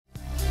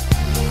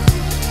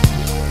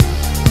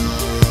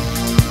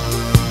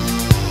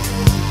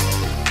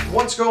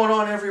What's going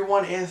on,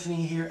 everyone?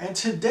 Anthony here, and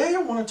today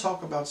I want to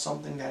talk about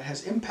something that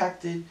has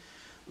impacted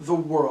the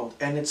world,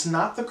 and it's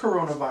not the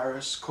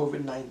coronavirus,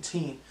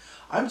 COVID-19.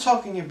 I'm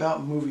talking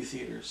about movie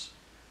theaters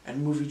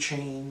and movie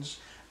chains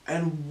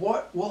and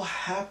what will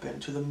happen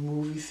to the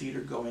movie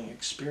theater going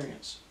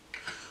experience.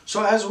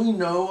 So as we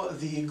know,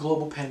 the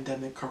global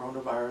pandemic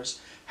coronavirus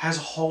has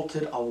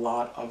halted a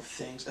lot of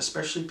things,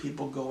 especially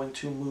people going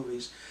to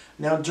movies.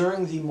 Now,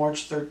 during the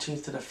March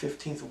 13th to the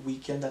 15th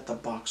weekend at the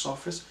box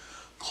office,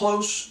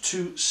 close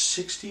to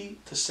 60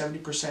 to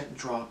 70%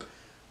 drop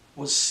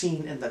was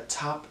seen in the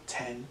top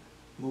 10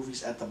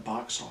 movies at the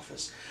box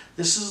office.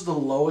 This is the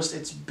lowest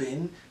it's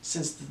been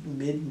since the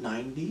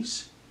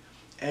mid-90s,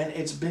 and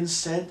it's been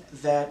said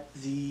that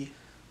the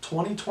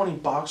 2020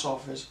 box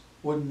office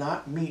would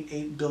not meet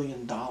 $8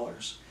 billion,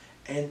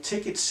 and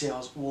ticket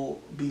sales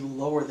will be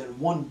lower than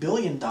 $1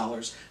 billion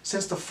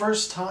since the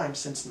first time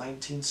since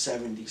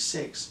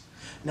 1976.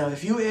 Now,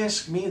 if you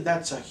ask me,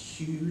 that's a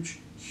huge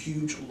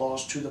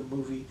loss to the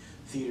movie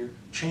theater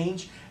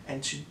change,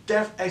 and to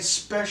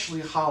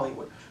especially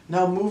Hollywood.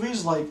 Now,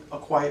 movies like A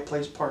Quiet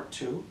Place Part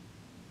 2,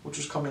 which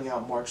was coming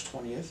out March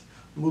 20th,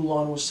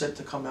 Mulan was set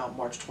to come out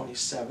March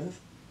 27th,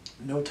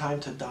 No Time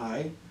to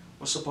Die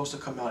was supposed to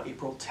come out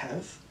April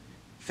 10th,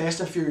 Fast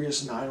and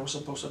Furious 9 was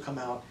supposed to come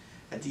out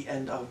at the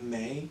end of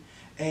May,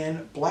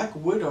 and Black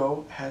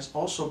Widow has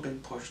also been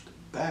pushed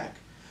back.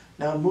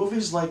 Now,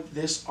 movies like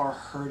this are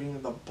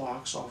hurting the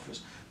box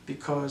office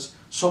because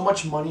so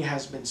much money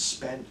has been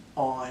spent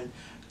on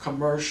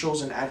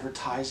commercials and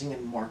advertising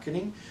and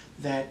marketing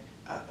that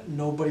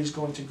nobody's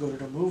going to go to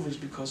the movies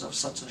because of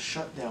such a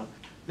shutdown.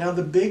 Now,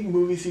 the big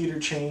movie theater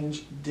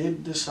chains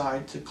did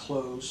decide to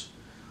close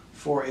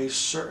for a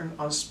certain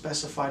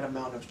unspecified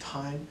amount of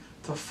time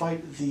to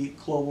fight the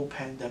global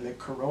pandemic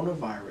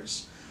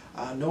coronavirus.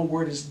 No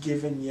word is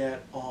given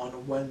yet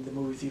on when the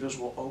movie theaters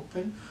will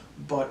open,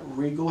 but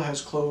Regal has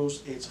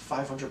closed its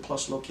 500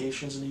 plus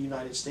locations in the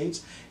United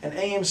States, and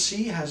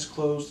AMC has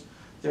closed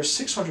their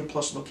 600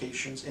 plus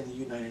locations in the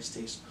United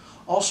States.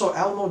 Also,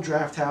 Alamo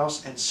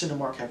Drafthouse and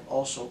Cinemark have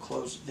also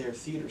closed their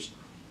theaters.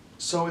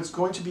 So it's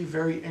going to be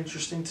very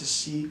interesting to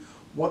see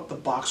what the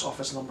box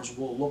office numbers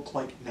will look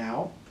like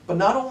now. But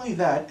not only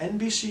that,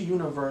 NBC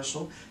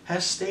Universal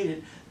has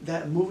stated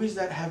that movies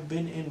that have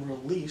been in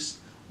release,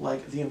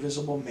 like The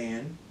Invisible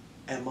Man,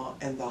 Emma,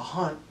 and The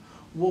Hunt,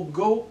 will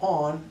go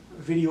on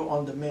video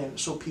on demand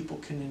so people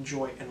can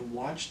enjoy and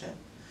watch them.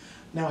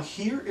 Now,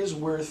 here is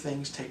where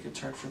things take a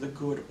turn for the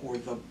good or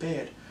the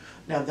bad.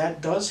 Now,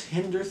 that does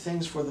hinder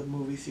things for the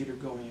movie theater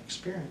going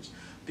experience,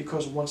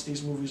 because once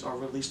these movies are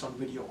released on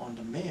video on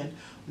demand,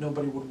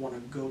 nobody would want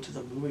to go to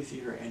the movie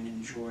theater and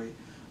enjoy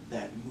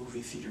that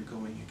movie theater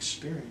going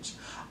experience.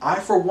 I,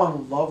 for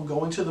one, love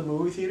going to the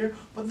movie theater,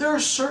 but there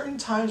are certain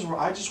times where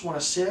I just want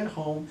to sit at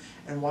home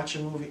and watch a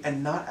movie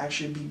and not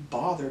actually be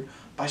bothered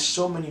by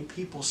so many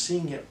people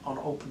seeing it on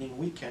opening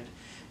weekend.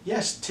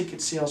 Yes,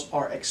 ticket sales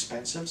are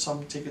expensive.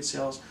 Some ticket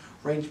sales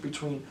range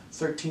between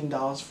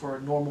 $13 for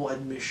a normal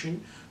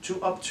admission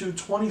to up to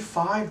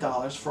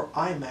 $25 for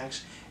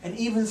IMAX and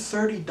even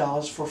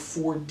 $30 for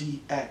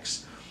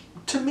 4DX.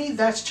 To me,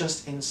 that's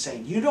just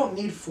insane. You don't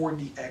need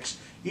 4DX.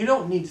 You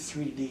don't need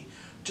 3D.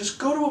 Just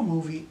go to a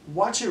movie,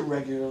 watch it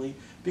regularly,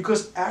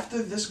 because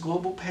after this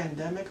global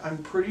pandemic, I'm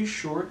pretty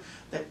sure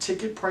that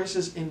ticket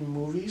prices in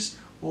movies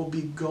will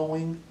be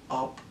going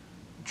up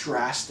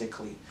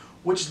drastically,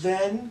 which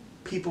then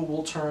people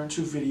will turn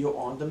to video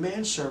on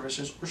demand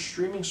services or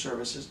streaming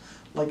services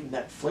like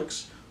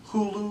Netflix,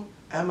 Hulu,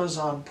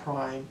 Amazon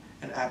Prime,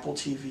 and Apple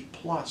TV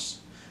Plus.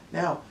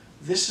 Now,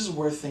 this is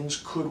where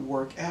things could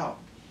work out.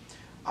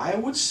 I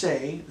would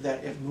say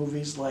that if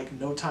movies like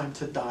No Time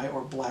to Die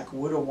or Black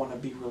Widow want to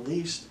be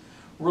released,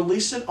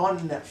 release it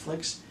on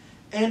Netflix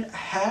and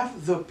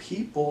have the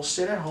people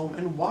sit at home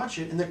and watch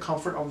it in the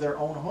comfort of their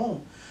own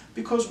home.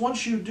 Because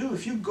once you do,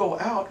 if you go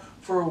out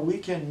for a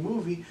weekend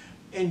movie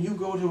and you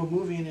go to a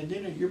movie and a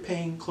dinner, you're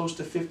paying close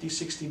to $50,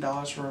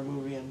 $60 for a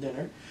movie and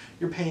dinner.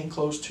 You're paying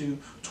close to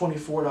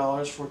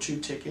 $24 for 2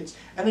 tickets.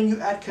 And then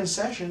you add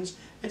concessions,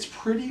 it's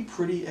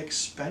pretty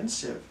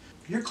expensive.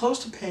 You're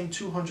close to paying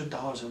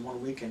 $200 in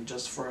one weekend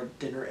just for a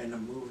dinner and a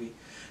movie.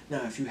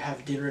 Now, if you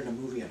have dinner and a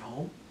movie at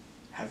home,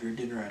 have your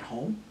dinner at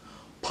home,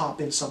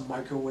 pop in some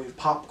microwave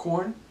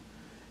popcorn,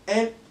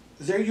 and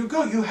there you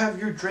go. You have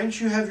your drinks,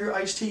 you have your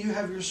iced tea, you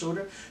have your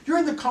soda. You're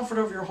in the comfort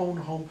of your own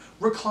home,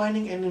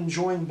 reclining and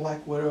enjoying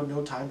Black Widow,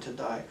 No Time to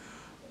Die,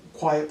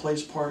 Quiet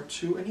Place Part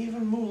 2, and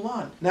even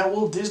Mulan. Now,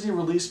 will Disney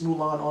release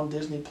Mulan on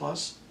Disney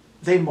Plus?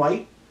 They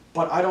might,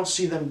 but I don't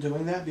see them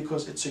doing that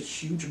because it's a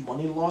huge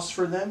money loss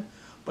for them.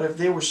 But if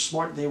they were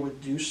smart, they would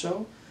do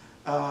so.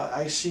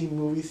 I see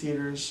movie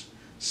theaters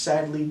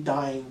sadly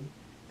dying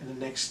in the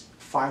next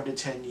 5 to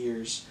 10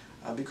 years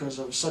because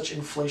of such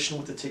inflation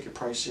with the ticket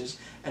prices,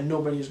 and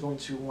nobody is going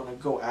to want to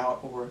go out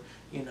or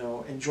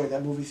enjoy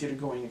that movie theater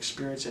going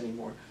experience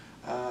anymore.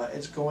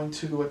 It's going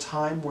to a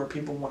time where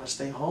people want to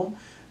stay home,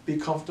 be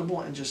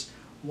comfortable, and just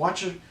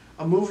watch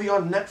a movie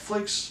on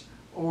Netflix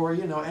or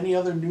any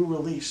other new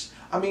release.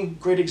 I mean,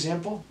 great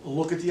example.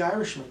 Look at The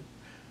Irishman.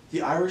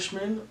 The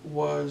Irishman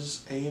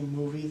was a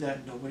movie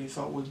that nobody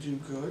thought would do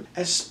good,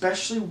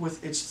 especially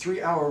with its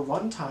 3-hour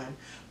runtime.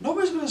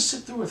 Nobody's going to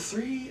sit through a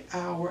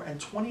 3-hour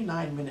and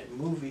 29-minute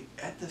movie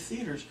at the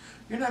theaters.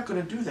 You're not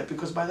going to do that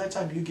because by that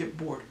time you get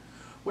bored,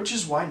 which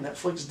is why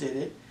Netflix did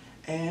it,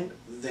 and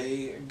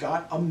they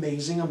got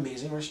amazing,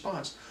 amazing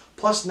response.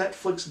 Plus,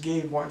 Netflix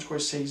gave Martin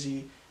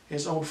Scorsese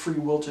his own free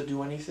will to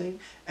do anything,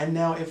 and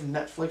now if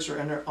Netflix or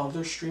any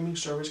other streaming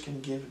service can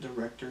give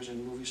directors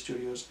and movie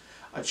studios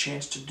a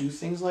chance to do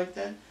things like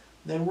that,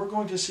 then we're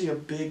going to see a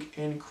big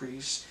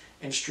increase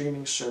in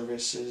streaming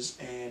services,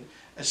 and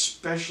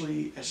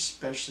especially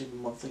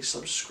monthly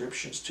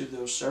subscriptions to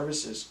those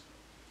services.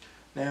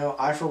 Now,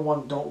 I for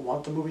one don't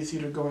want the movie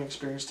theater going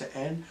experience to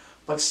end,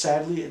 but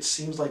sadly it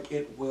seems like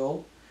it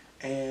will,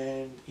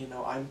 and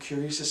I'm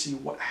curious to see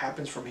what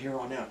happens from here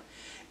on out.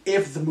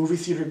 If the movie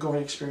theater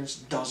going experience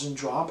doesn't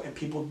drop and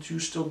people do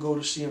still go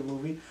to see a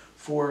movie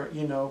for,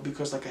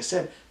 because like I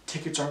said,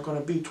 tickets aren't going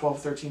to be $12,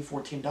 $13,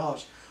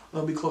 $14.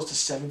 They'll be close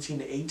to $17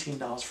 to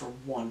 $18 for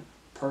one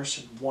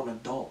person, one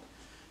adult.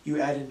 You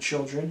add in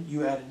children,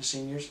 you add in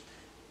seniors,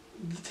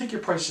 the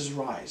ticket prices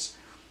rise.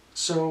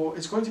 So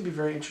it's going to be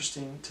very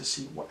interesting to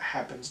see what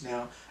happens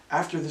now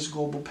after this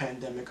global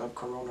pandemic of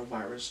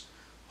coronavirus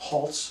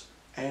halts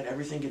and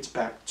everything gets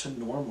back to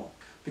normal.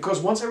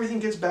 Because once everything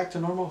gets back to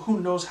normal, who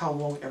knows how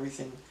long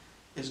everything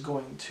is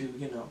going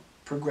to,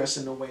 progress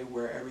in a way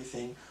where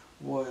everything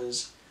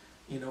was,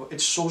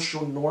 its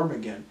social norm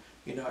again.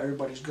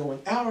 Everybody's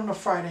going out on a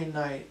Friday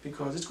night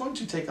because it's going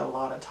to take a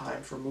lot of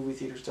time for movie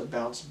theaters to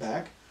bounce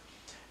back.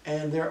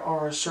 And there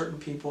are certain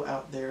people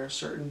out there,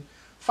 certain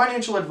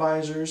financial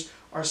advisors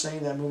are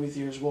saying that movie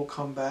theaters will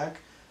come back.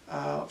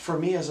 For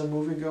me as a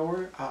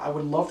moviegoer, I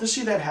would love to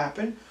see that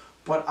happen,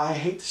 but I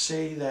hate to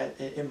say that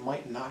it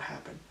might not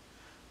happen.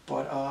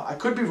 But I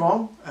could be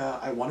wrong.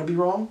 I want to be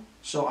wrong,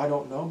 so I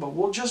don't know. But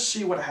we'll just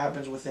see what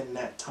happens within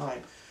that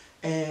time.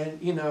 And,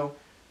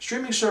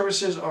 streaming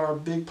services are a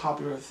big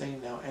popular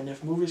thing now. And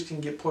if movies can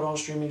get put on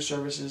streaming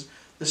services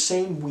the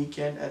same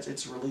weekend as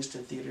it's released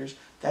in theaters,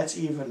 that's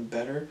even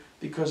better.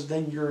 Because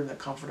then you're in the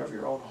comfort of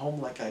your own home,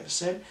 like I've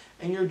said.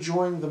 And you're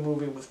enjoying the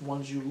movie with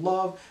ones you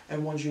love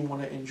and ones you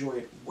want to enjoy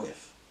it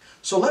with.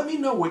 So let me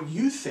know what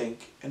you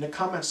think in the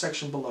comment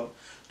section below.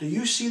 Do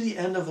you see the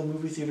end of the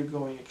movie theater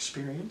going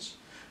experience?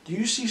 Do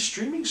you see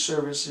streaming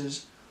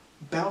services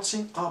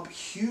bouncing up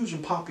huge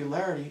in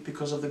popularity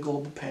because of the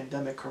global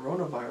pandemic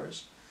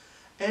coronavirus?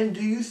 And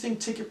do you think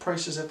ticket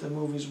prices at the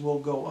movies will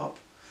go up?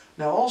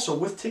 Now also,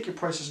 with ticket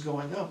prices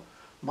going up,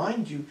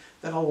 mind you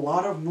that a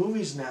lot of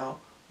movies now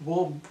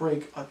will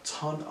break a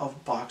ton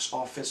of box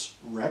office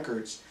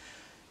records.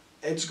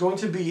 It's going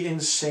to be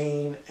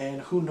insane,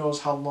 and who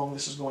knows how long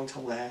this is going to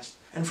last.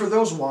 And for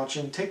those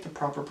watching, take the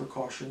proper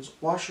precautions,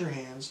 wash your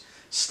hands,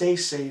 stay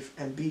safe,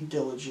 and be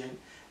diligent.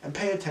 And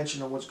pay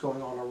attention to what's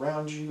going on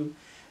around you,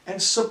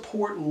 and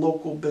support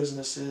local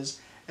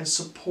businesses, and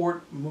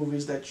support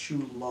movies that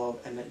you love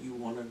and that you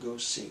want to go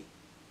see.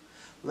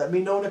 Let me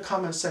know in the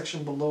comment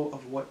section below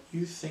of what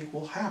you think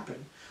will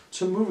happen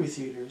to movie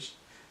theaters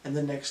in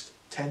the next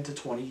 10 to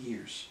 20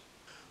 years.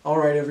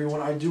 Alright everyone,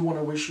 I do want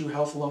to wish you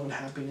health, love, and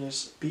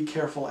happiness. Be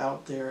careful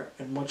out there,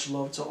 and much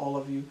love to all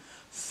of you.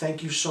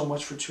 Thank you so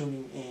much for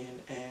tuning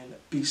in, and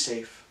be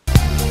safe.